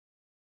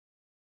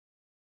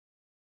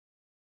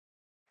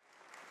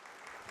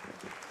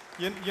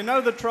You know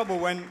the trouble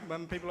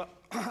when people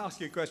ask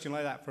you a question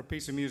like that for a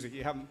piece of music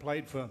you haven't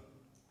played for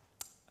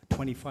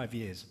 25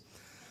 years.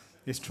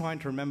 Is trying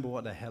to remember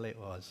what the hell it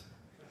was.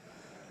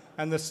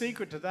 And the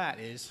secret to that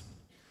is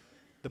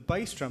the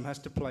bass drum has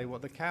to play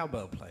what the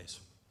cowbell plays.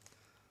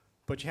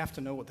 But you have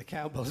to know what the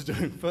cowbell's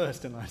doing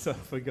first, and I sort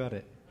of forgot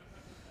it.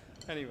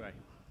 Anyway,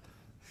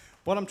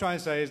 what I'm trying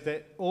to say is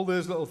that all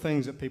those little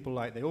things that people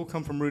like, they all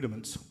come from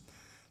rudiments.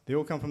 They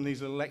all come from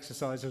these little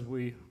exercises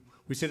we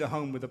sit at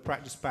home with a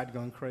practice pad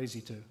going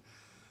crazy to.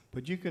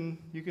 But you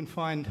can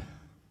find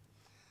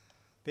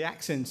the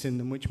accents in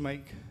them which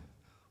make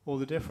all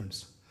the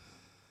difference.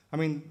 I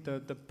mean,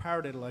 the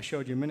paradiddle I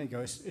showed you a minute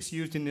ago, it's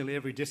used in nearly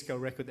every disco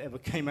record that ever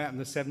came out in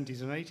the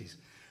 70s and 80s.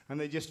 And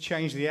they just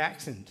changed the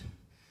accent.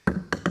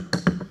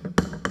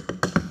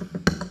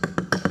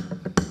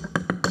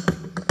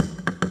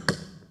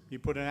 You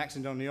put an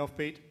accent on the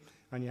offbeat,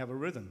 and you have a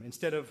rhythm,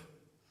 instead of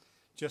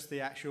just the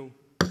actual,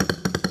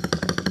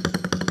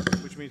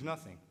 which means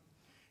nothing.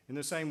 In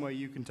the same way,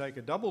 you can take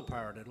a double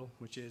paradiddle,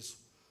 which is,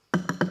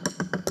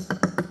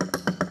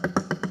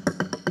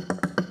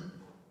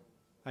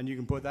 and you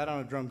can put that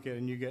on a drum kit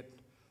and you get,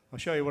 I'll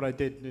show you what I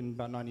did in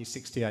about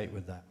 1968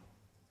 with that.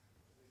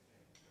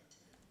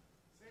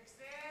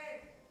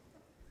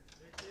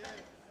 68.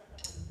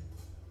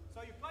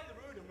 So you play the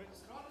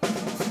rudiments,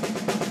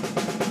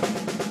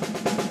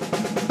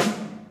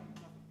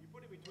 you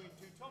put it between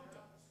two tom toms.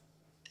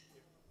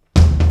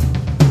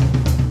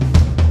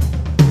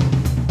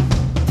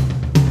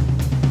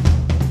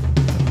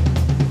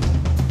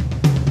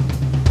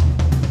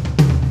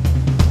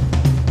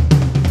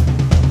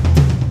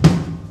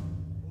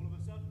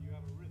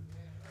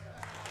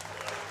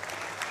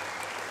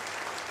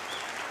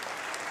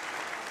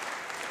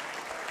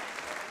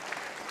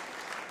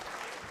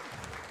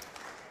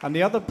 And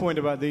the other point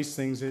about these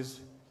things is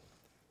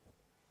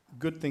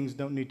good things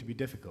don't need to be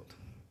difficult.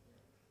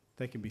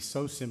 They can be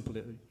so simple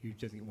that you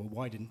just think, well,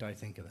 why didn't I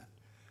think of that?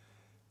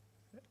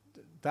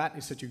 That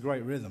is such a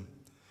great rhythm.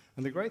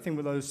 And the great thing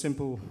with those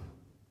simple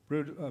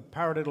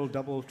paradiddle,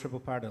 double, triple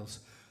paradiddles,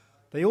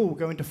 they all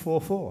go into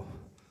 4/4,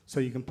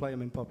 so you can play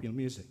them in popular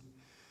music.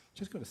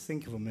 Just got to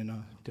think of them in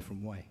a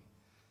different way.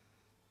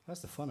 That's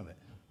the fun of it,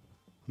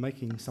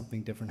 making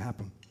something different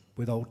happen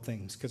with old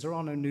things, because there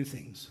are no new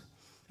things.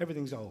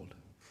 Everything's old.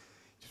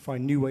 Just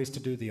find new ways to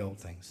do the old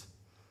things.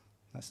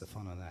 That's the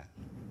fun of that.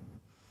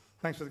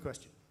 Thanks for the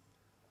question.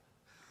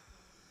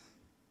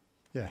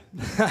 Yeah.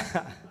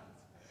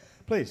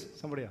 Please,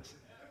 somebody else.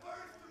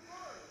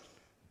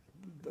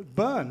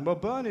 Burn. Well,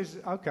 Burn is,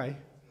 okay.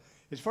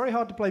 It's very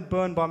hard to play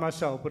Burn by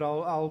myself, but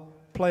I'll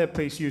play a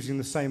piece using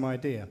the same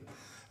idea.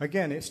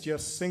 Again, it's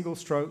just single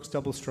strokes,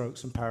 double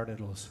strokes, and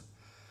paradiddles.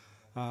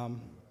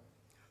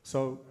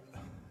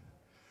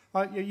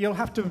 You'll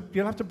have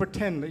to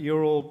pretend that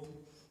you're all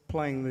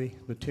playing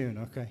the tune,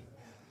 okay?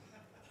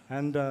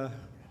 And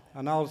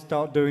I'll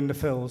start doing the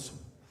fills.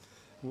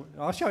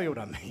 I'll show you what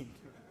I mean.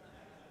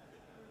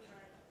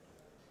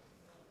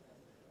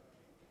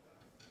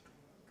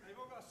 You've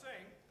all got to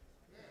sing.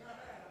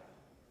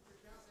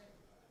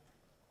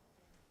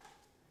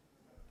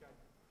 Okay.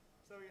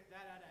 So we get da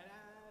da da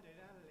da da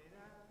da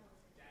da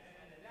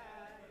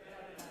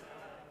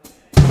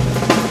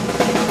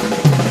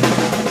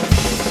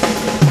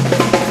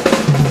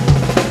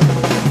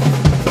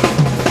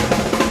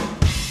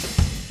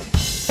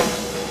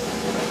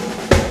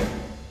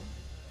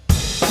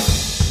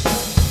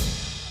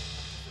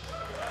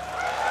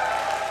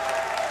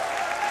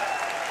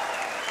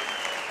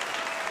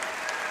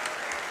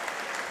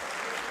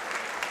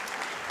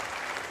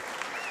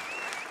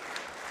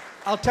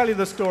I'll tell you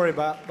the story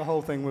about the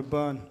whole thing with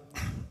Burn.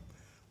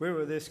 We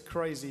were at this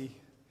crazy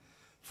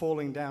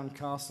falling down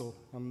castle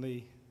on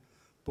the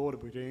border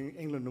between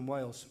England and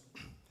Wales.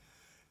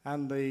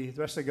 And the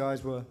rest of the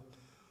guys were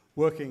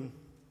working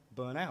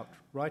Burn out,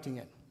 writing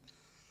it.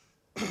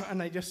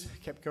 And they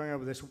just kept going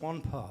over this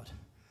one part,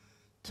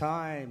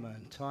 time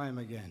and time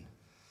again.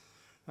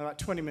 And about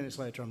 20 minutes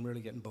later, I'm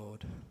really getting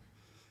bored.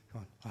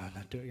 Come on,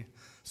 no, do it again.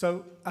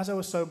 So as I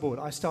was so bored,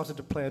 I started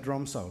to play a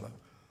drum solo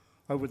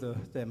over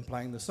them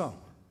playing the song.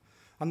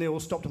 And they all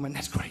stopped and went,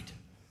 that's great,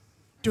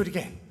 do it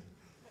again.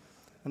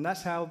 And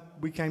that's how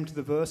we came to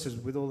the verses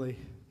with all the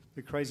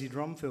crazy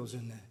drum fills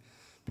in there,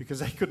 because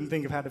they couldn't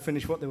think of how to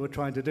finish what they were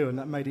trying to do, and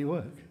that made it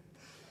work.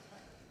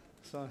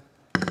 So,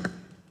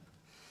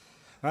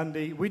 and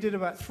we did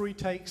about 3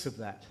 takes of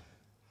that,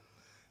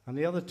 and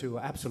the other 2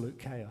 were absolute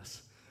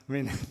chaos. I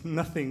mean,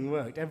 nothing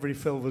worked. Every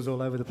fill was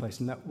all over the place.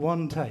 And that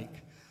one take,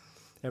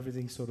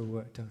 everything sort of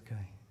worked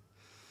okay.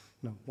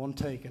 No, one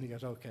take, and he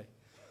goes, okay.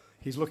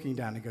 He's looking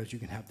down and goes, you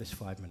can have this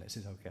 5 minutes,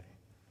 it's okay.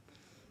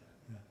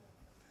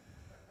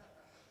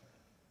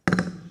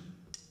 Yeah.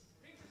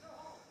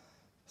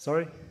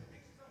 Sorry?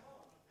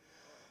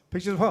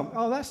 Pictures of Home.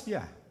 Oh, that's,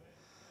 yeah.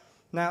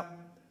 Now,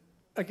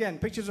 again,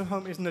 Pictures of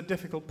Home isn't a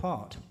difficult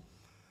part.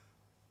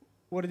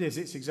 What it is,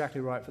 it's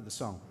exactly right for the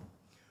song.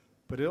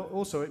 But it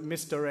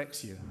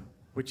misdirects you,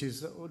 which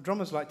is,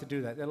 drummers like to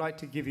do that. They like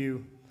to give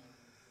you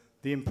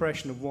the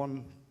impression of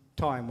one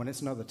time when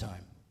it's another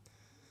time.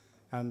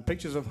 And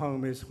Pictures of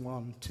Home is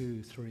 1,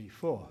 2, 3,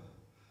 4.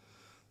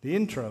 The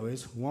intro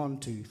is 1,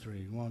 2,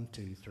 3, 1,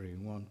 2, 3,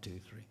 1, 2,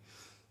 3.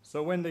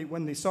 So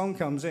when the song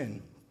comes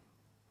in,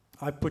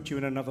 I put you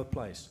in another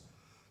place.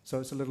 So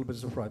it's a little bit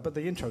of a surprise. But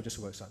the intro just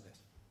works like this.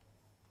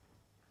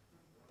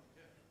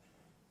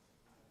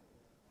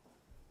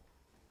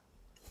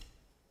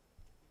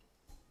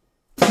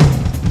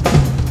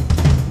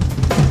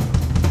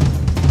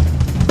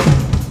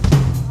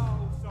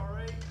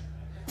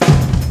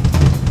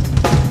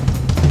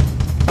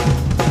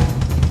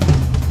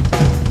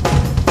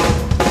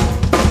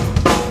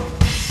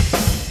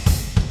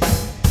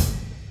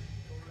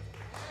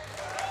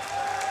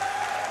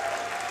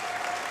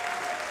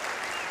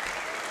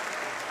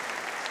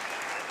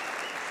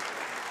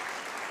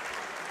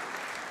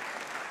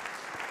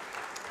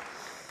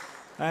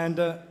 And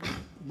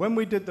when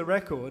we did the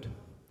record,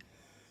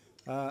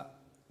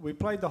 we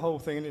played the whole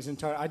thing in its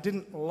entirety. I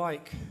didn't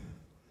like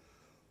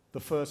the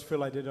first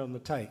fill I did on the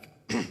take.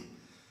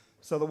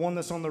 So the one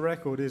that's on the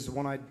record is the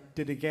one I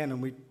did again,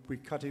 and we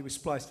cut it, we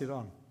spliced it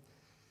on.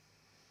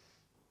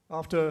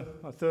 After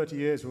 30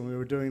 years when we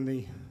were doing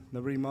the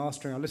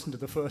remastering, I listened to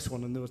the first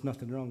one and there was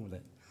nothing wrong with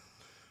it.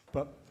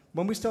 But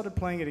when we started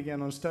playing it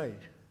again on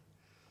stage,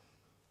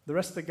 the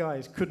rest of the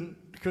guys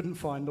couldn't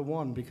find the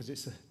one because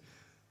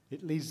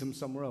it leads them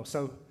somewhere else.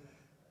 So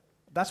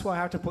that's why I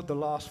have to put the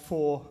last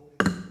 4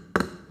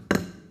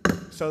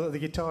 so that the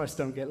guitarists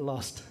don't get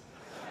lost.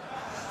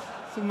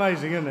 It's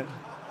amazing, isn't it?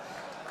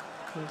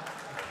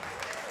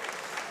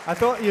 I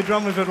thought your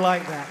drummers would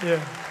like that,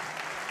 yeah.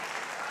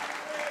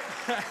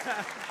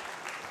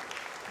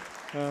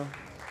 Yeah.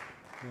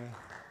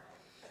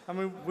 I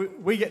mean,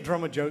 we get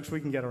drummer jokes, we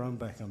can get our own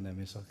back on them,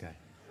 it's okay.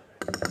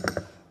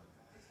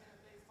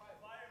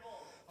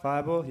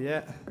 Fireball,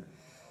 yeah.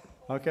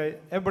 Okay,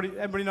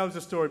 everybody knows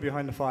the story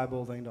behind the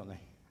fireball thing, don't they?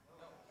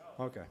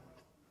 Okay.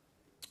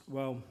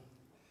 Well,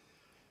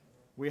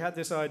 we had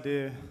this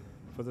idea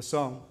for the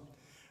song,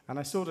 and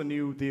I sort of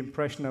knew the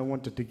impression I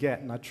wanted to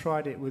get, and I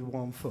tried it with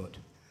 1 foot.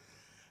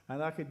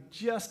 And I could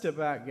just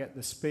about get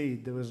the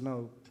speed. There was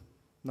no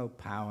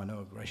power, no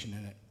aggression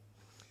in it.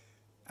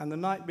 And the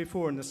night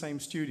before in the same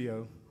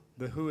studio,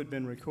 The Who had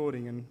been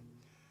recording, and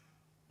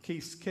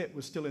Keith's kit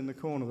was still in the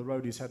corner. The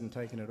roadies hadn't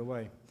taken it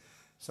away.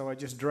 So I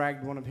just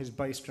dragged one of his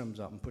bass drums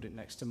up and put it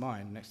next to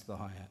mine, next to the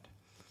hi-hat.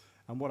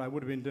 And what I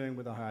would have been doing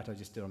with the hi-hat, I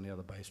just did on the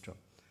other bass drum.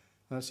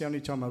 And that's the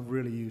only time I've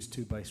really used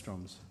 2 bass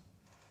drums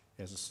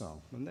as a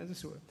song. And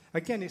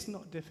again, it's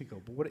not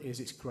difficult, but what it is,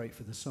 it's great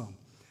for the song.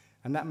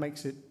 And that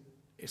makes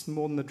it's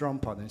more than the drum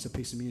part, then it's a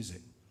piece of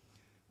music.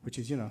 Which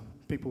is,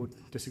 people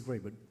would disagree,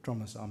 but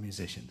drummers are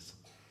musicians.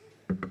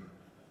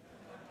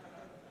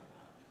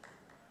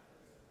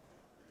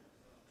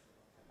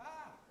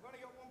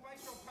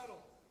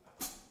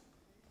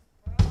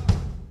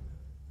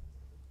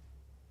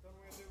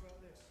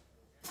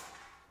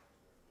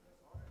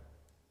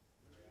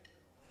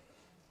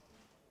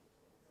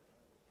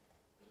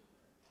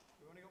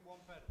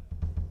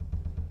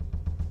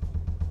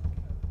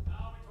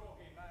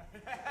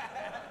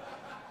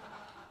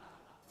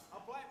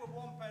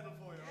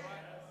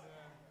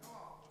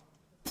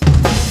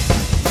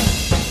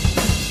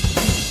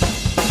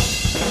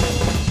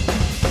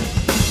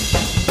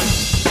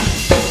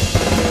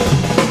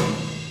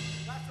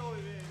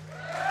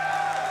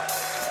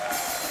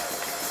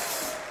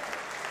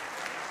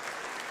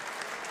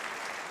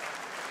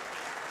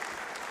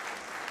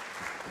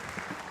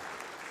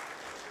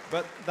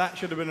 But that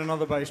should have been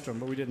another bass drum,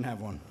 but we didn't have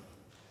one.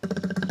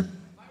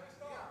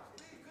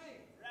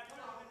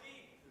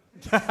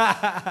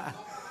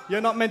 You're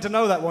not meant to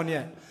know that one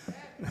yet.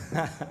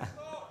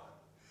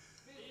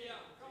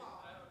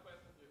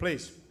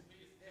 Please.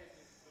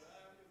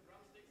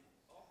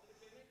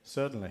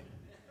 Certainly.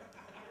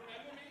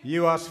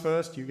 You ask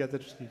first, you get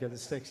the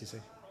sticks, you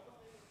see.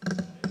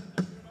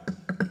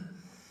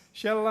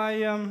 Shall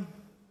I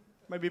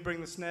maybe bring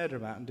the snare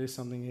drum out and do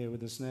something here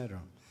with the snare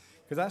drum?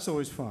 Because that's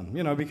always fun,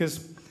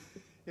 because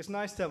it's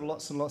nice to have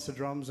lots and lots of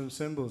drums and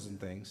cymbals and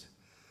things,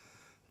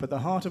 but the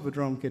heart of a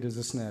drum kit is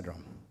a snare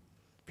drum.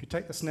 If you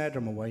take the snare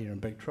drum away, you're in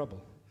big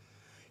trouble.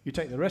 You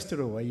take the rest of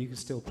it away, you can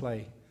still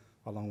play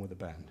along with the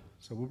band.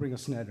 So we'll bring a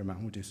snare drum out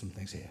and we'll do some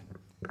things here.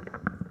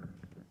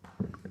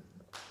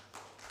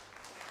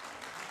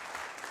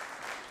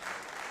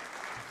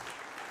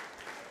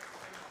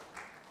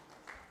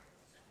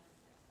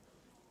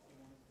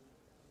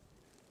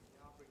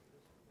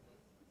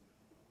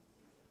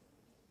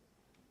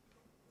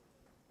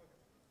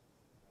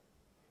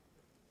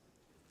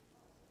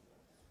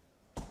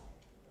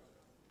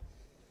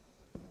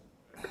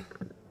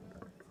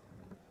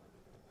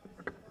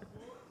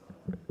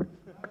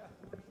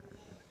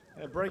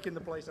 Breaking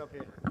the place up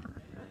here. Can I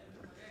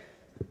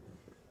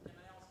ask a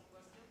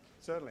question?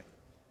 Certainly.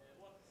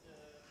 What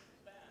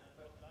band,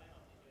 what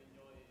lineup did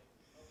you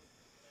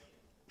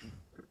enjoy?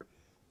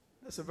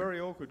 That's a very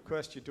awkward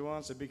question to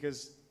answer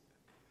because,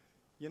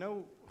 we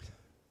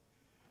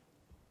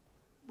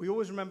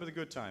always remember the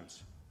good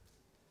times.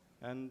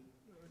 And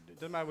it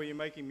doesn't matter whether you're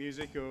making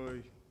music or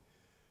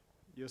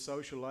your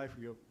social life,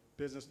 or your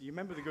business. You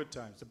remember the good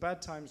times. The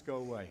bad times go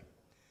away.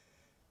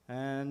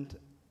 And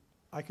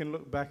I can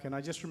look back and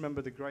I just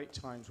remember the great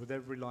times with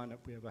every lineup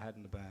we ever had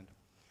in the band.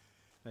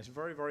 And it's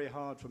very, very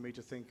hard for me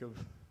to think of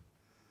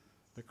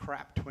the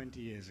crap 20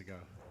 years ago.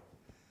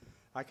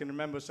 I can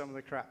remember some of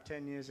the crap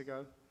 10 years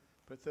ago,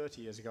 but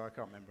 30 years ago I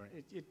can't remember.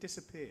 It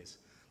disappears.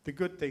 The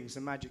good things,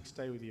 the magic,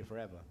 stay with you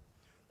forever.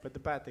 But the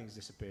bad things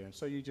disappear, and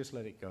so you just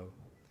let it go.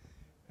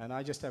 And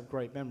I just have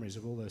great memories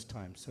of all those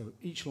times. So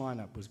each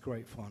lineup was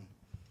great fun.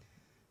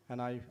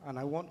 And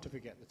I want to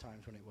forget the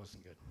times when it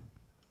wasn't good.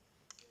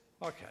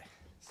 Okay.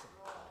 So